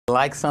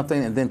like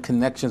something, and then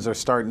connections are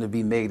starting to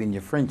be made in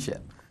your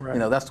friendship. Right. You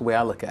know, that's the way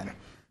I look at it.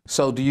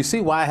 So do you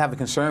see why I have a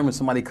concern when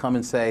somebody come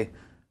and say,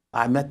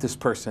 I met this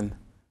person,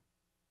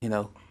 you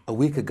know, a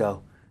week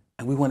ago,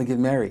 and we want to get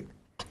married?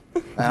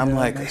 And I'm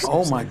like,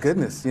 oh my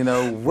goodness, you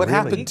know, what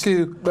happened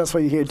to That's why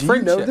you hear, do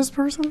you know this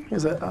person?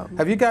 Is that,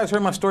 Have you guys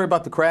heard my story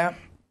about the crab?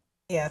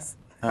 Yes.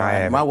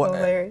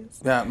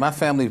 Hilarious. Yeah, my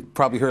family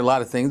probably heard a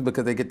lot of things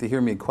because they get to hear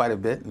me quite a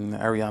bit, and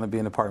Ariana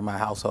being a part of my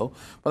household.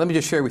 But let me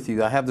just share with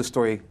you, I have this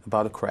story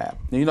about a crab.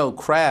 You know,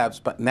 crabs,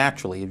 but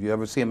naturally, if you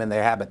ever see them in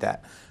their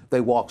habitat,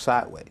 they walk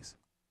sideways.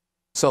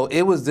 So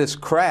it was this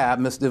crab,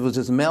 it was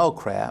this male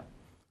crab,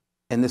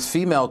 and this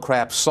female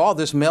crab saw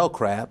this male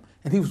crab,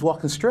 and he was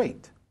walking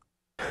straight.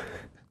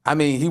 I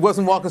mean, he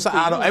wasn't walking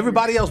sideways.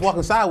 Everybody else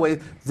walking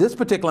sideways. This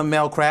particular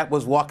male crab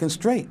was walking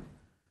straight.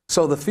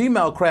 So the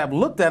female crab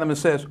looked at him and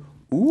says,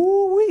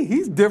 ooh-wee,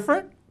 he's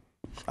different.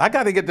 I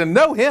got to get to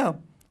know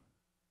him.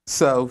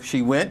 So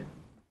she went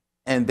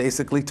and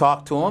basically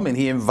talked to him, and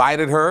he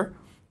invited her,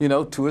 you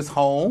know, to his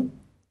home.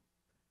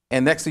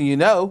 And next thing you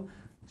know,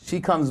 she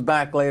comes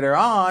back later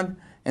on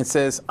and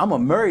says, I'm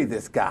going to marry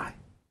this guy.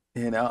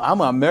 You know, I'm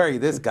going to marry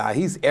this guy.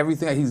 He's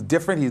everything. He's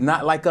different. He's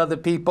not like other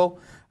people.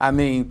 I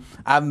mean,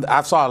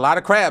 I've saw a lot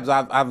of crabs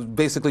I've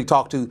basically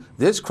talked to.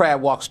 This crab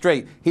walks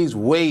straight. He's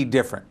way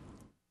different.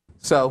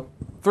 So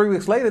 3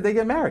 weeks later, they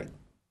get married.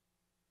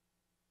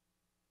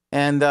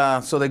 And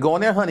so they go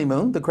on their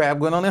honeymoon. The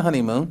crab went on their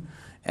honeymoon.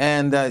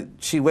 And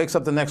she wakes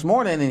up the next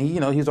morning, and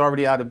he's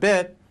already out of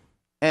bed.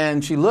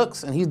 And she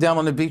looks, and he's down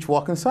on the beach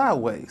walking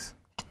sideways.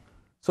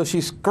 So she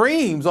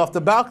screams off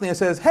the balcony and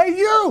says, hey,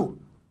 you!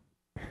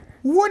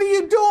 What are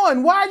you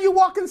doing? Why are you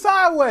walking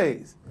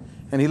sideways?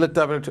 And he looked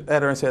up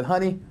at her and said,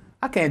 honey,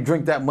 I can't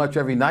drink that much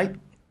every night.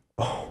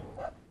 Oh.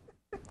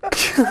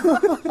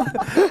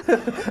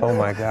 Oh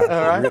my God.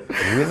 All right?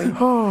 Really?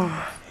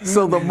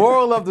 So the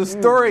moral of the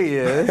story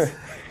is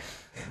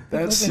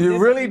you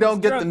really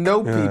don't get to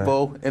know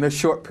people in a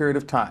short period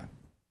of time.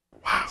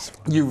 Wow.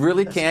 You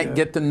really can't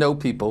get to know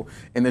people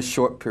in a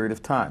short period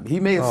of time. He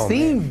may have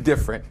seemed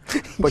different,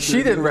 but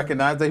she didn't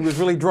recognize that he was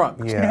really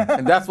drunk. Yeah.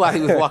 And that's why he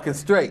was walking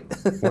straight.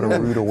 What a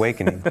rude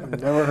awakening.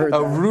 never heard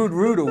A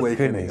rude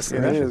awakening. Goodness.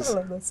 It is. I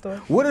love that story.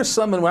 What are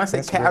some of, when I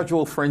say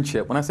casual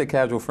friendship, what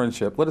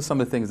are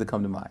some of the things that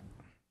come to mind?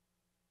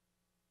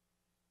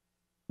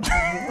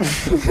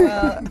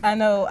 Well, I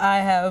know I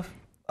have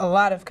a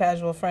lot of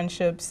casual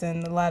friendships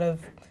and a lot of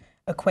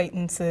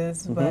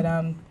acquaintances, but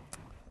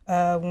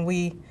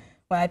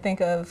when I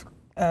think of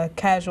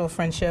casual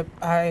friendship,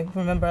 I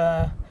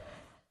remember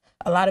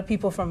a lot of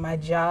people from my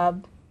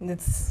job.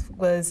 This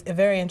was a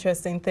very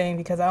interesting thing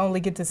because I only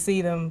get to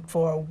see them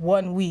for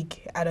 1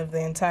 week out of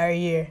the entire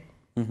year.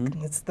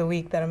 It's the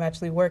week that I'm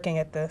actually working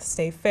at the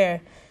state fair.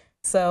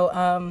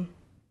 So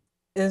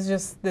it's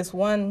just this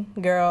one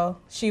girl.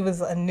 She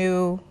was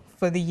new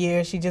for the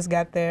year. She just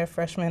got there,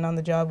 freshman on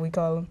the job, we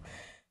call them.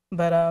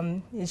 But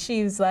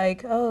she was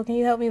like, oh, can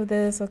you help me with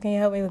this? Or can you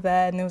help me with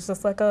that? And it was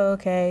just like, oh,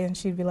 okay. And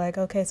she'd be like,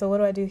 okay, so what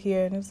do I do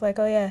here? And it was like,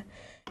 oh, yeah.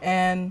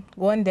 And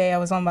one day I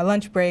was on my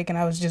lunch break and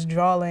I was just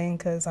drawing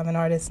because I'm an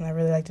artist and I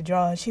really like to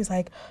draw. And she's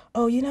like,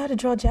 oh, you know how to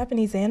draw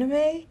Japanese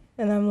anime?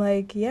 And I'm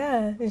like,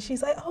 yeah. And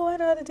she's like, oh, I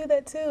know how to do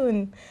that too.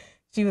 And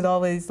she would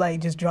always like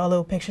just draw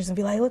little pictures and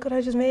be like, look what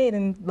I just made.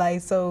 And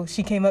like, so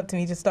she came up to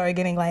me, just started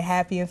getting like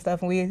happy and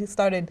stuff. And we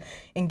started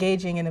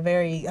engaging in a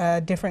very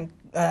different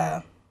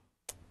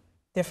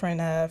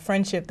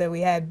friendship that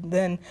we had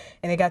then,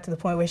 and it got to the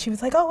point where she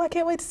was like, oh, I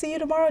can't wait to see you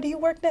tomorrow. Do you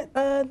work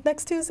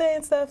next Tuesday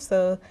and stuff?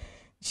 So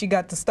she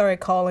got to start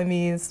calling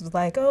me and was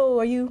like, oh,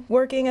 are you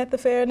working at the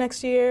fair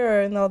next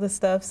year and all this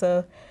stuff?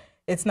 So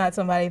it's not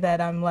somebody that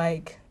I'm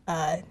like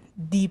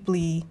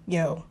deeply,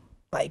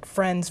 like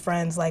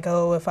friends, like,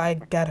 oh, if I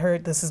got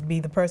hurt, this would be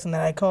the person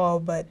that I call,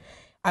 but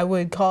I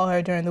would call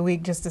her during the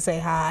week just to say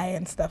hi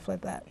and stuff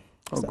like that.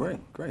 Oh, so.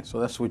 Great. So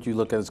that's what you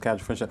look at as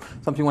casual friendship.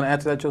 Something you want to add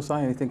to that,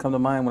 Josiah? Anything come to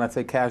mind when I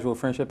say casual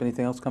friendship?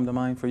 Anything else come to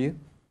mind for you?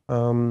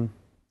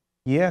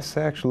 Yes,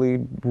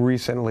 actually,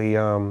 recently,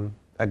 a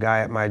guy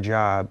at my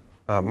job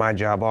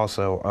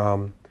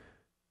also,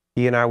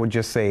 he and I would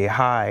just say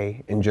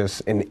hi and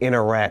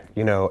interact,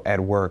 at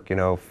work,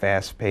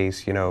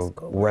 fast-paced,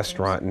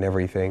 restaurant and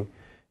everything.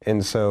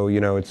 And so,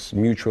 it's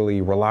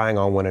mutually relying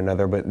on one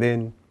another. But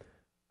then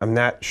I'm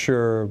not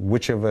sure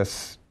which of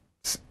us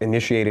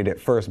initiated it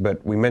first,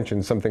 but we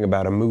mentioned something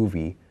about a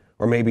movie,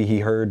 or maybe he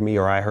heard me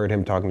or I heard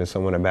him talking to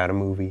someone about a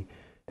movie.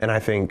 And I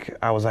think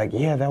I was like,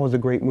 yeah, that was a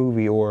great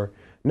movie, or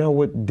no,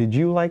 what, did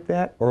you like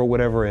that, or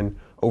whatever. And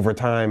over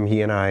time,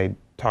 he and I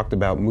talked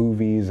about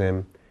movies,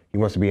 and he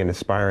wants to be an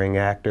aspiring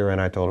actor, and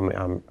I told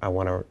him I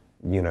want to,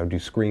 do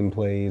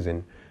screenplays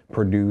and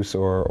produce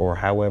or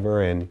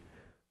however, and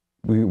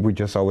we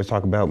just always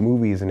talk about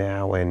movies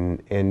now,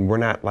 and we're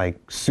not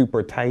like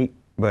super tight,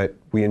 but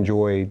we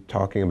enjoy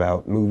talking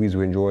about movies.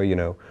 We enjoy,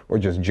 or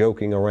just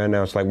joking around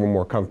now. It's like we're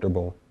more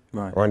comfortable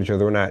around each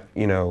other. We're not,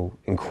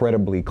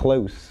 incredibly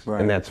close,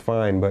 and that's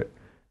fine, but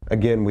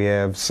again, we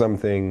have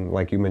something,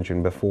 like you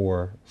mentioned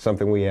before,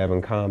 something we have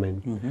in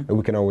common that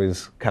we can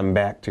always come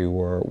back to,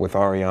 or with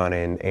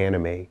Ariana and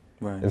anime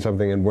and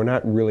something, and we're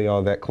not really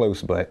all that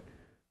close, but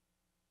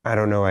I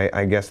don't know,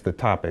 I guess the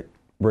topic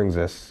brings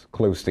us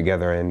close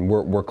together, and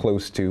we're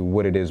close to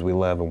what it is we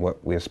love and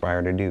what we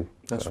aspire to do.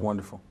 That's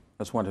wonderful.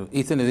 That's wonderful.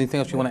 Ethan, is anything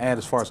else you want to add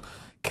as far as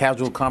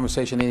casual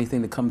conversation,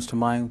 anything that comes to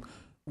mind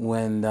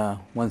when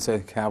one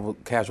says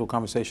casual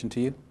conversation to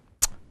you?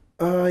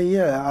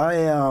 Yeah,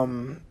 I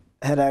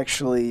had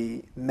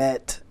actually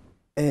met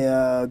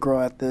a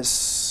girl at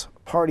this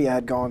party I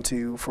had gone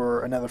to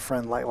for another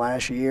friend like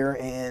last year,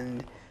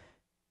 and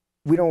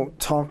we don't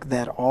talk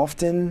that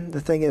often.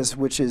 The thing is,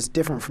 which is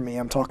different for me,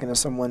 I'm talking to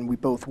someone, we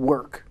both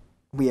work.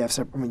 We have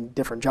separate,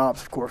 different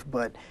jobs, of course,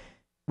 but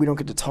we don't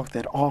get to talk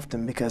that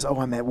often because, oh,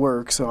 I'm at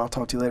work, so I'll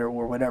talk to you later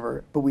or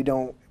whatever. But we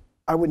don't,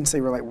 I wouldn't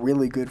say we're like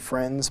really good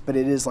friends, but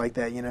it is like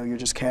that, you know, you're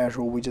just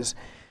casual. We just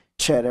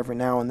chat every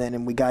now and then,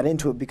 and we got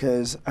into it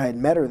because I had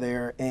met her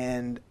there,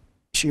 and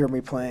she heard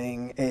me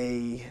playing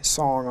a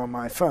song on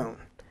my phone.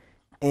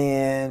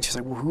 And she's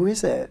like, well, who is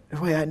that?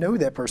 Wait, I know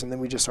that person. Then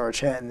we just started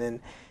chatting, and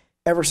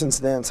ever since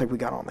then, it's like we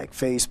got on like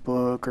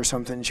Facebook or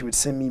something. She would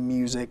send me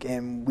music,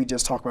 and we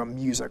just talk about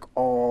music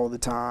all the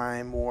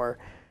time. Or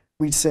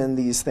we'd send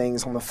these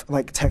things on the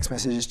like text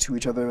messages to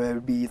each other that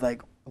would be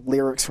like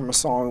lyrics from a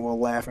song, and we'll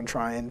laugh and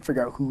try and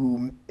figure out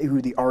who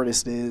the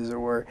artist is,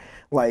 or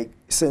like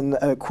send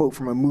a quote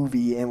from a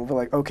movie, and we'll be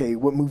like, okay,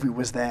 what movie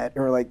was that?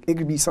 Or like it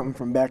could be something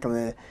from back in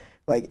the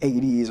like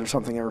 80s or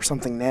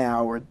something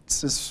now. Or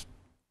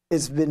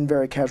it's been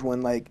very casual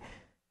and like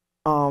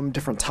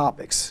different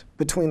topics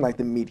between like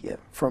the media,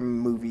 from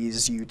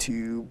movies,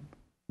 YouTube,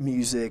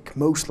 music,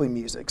 mostly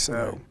music.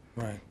 So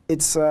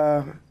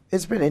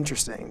it's been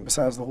interesting.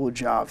 Besides the whole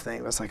job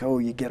thing, it's like, oh,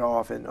 you get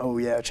off and oh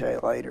yeah,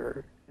 chat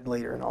later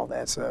and all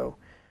that. So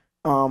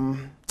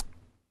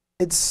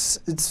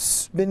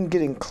it's been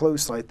getting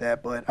close like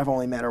that, but I've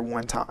only met her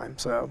one time.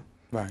 So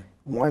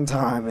one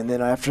time, and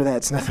then after that,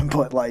 it's nothing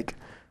but like,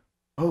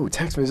 oh,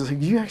 text message.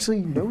 Like, you actually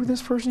know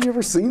this person? You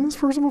ever seen this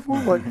person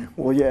before? Like,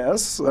 well,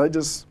 yes. I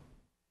just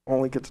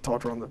only get to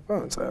talk to her on the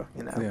phone, so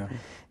you know,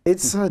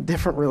 it's a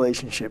different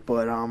relationship,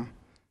 but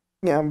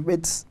yeah,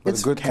 it's a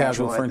good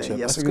casual friendship.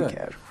 Yes, that's a good good.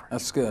 Casual friendship.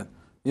 That's good.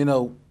 You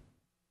know,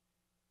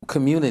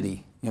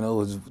 community, you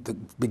know,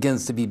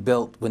 begins to be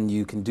built when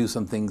you can do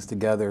some things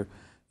together.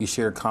 You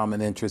share common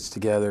interests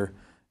together.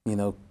 You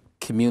know,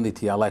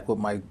 community. I like what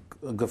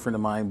a good friend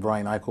of mine,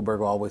 Brian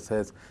Eichelberg, always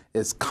says: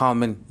 is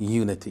common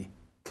unity.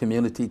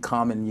 Community,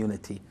 common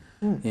unity.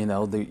 You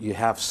know, you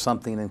have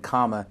something in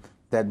common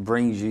that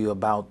brings you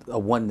about a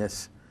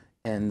oneness,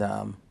 and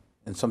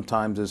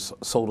sometimes it's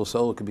soul to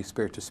soul, it could be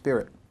spirit to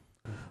spirit.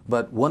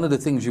 But one of the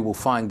things you will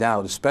find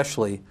out,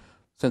 especially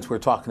since we're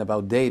talking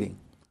about dating,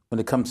 when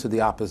it comes to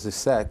the opposite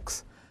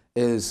sex,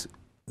 is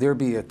there'll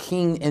be a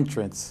keen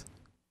interest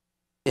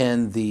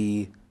in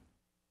the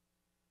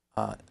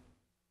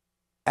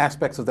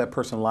aspects of that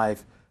person's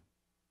life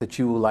that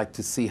you would like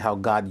to see how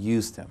God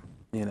used them,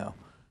 you know.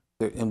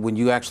 And when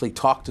you actually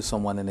talk to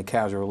someone in a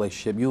casual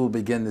relationship, you will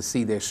begin to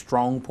see their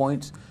strong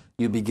points.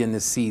 You begin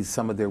to see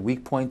some of their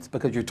weak points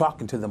because you're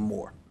talking to them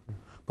more.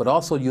 But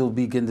also you'll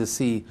begin to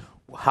see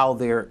how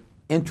their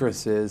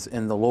interest is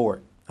in the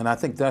Lord. And I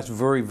think that's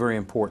very, very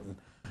important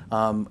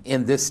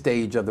in this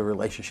stage of the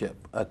relationship.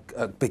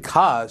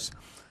 Because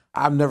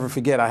I'll never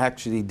forget, I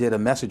actually did a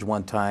message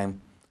one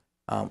time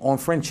on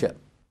friendship.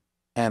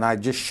 And I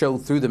just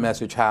showed through the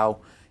message how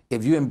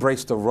if you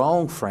embrace the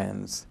wrong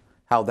friends,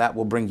 how that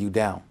will bring you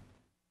down.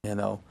 You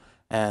know,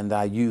 and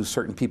I use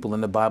certain people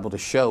in the Bible to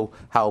show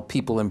how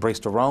people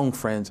embraced the wrong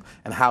friends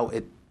and how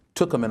it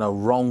took them in a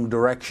wrong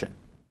direction,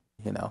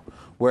 you know.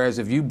 Whereas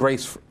if you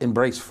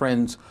embrace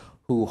friends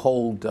who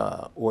hold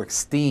or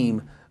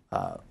esteem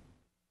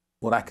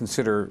what I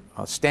consider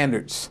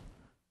standards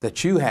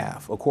that you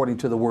have according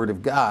to the Word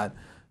of God,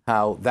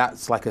 how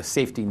that's like a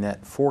safety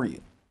net for you,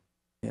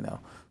 you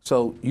know.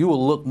 So you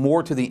will look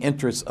more to the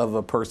interests of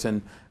a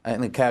person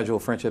in a casual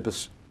friendship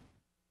as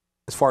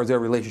far as their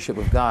relationship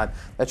with God.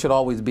 That should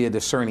always be a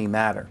discerning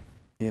matter,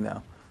 you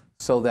know,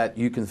 so that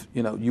you can,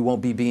 you know, you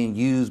won't be being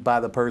used by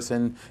the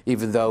person,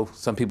 even though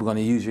some people are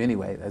going to use you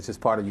anyway. That's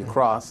just part of your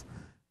cross.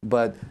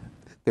 But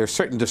there's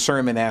certain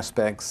discernment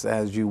aspects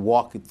as you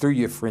walk through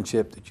your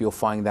friendship that you'll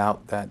find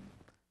out that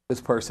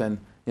this person,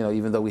 you know,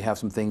 even though we have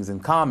some things in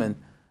common,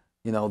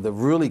 you know, the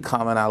really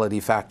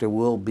commonality factor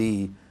will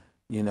be,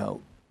 you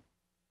know,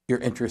 your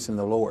interest in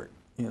the Lord,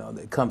 you know,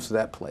 that comes to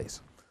that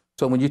place.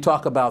 So when you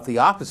talk about the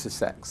opposite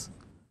sex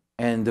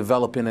and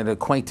developing an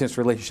acquaintance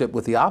relationship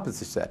with the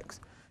opposite sex,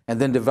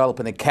 and then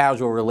developing a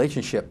casual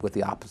relationship with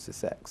the opposite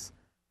sex,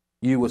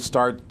 you would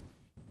start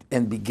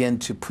and begin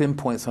to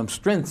pinpoint some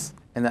strengths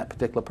in that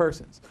particular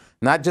person's.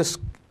 Not just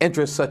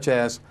interests such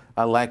as,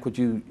 I like what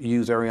you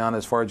use, Ariana,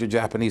 as far as your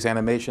Japanese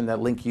animation that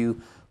link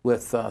you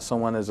with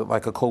someone as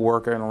like a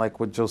coworker, and like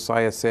what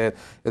Josiah said,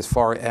 as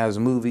far as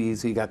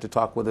movies, he got to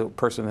talk with a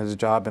person at his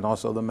job, and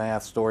also the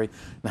math story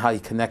and how he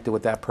connected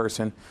with that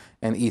person.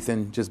 And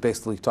Ethan just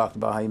basically talked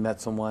about how he met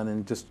someone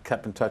and just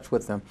kept in touch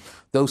with them.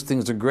 Those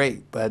things are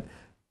great, but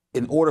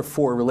in order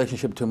for a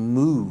relationship to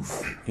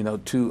move,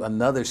 to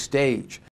another stage,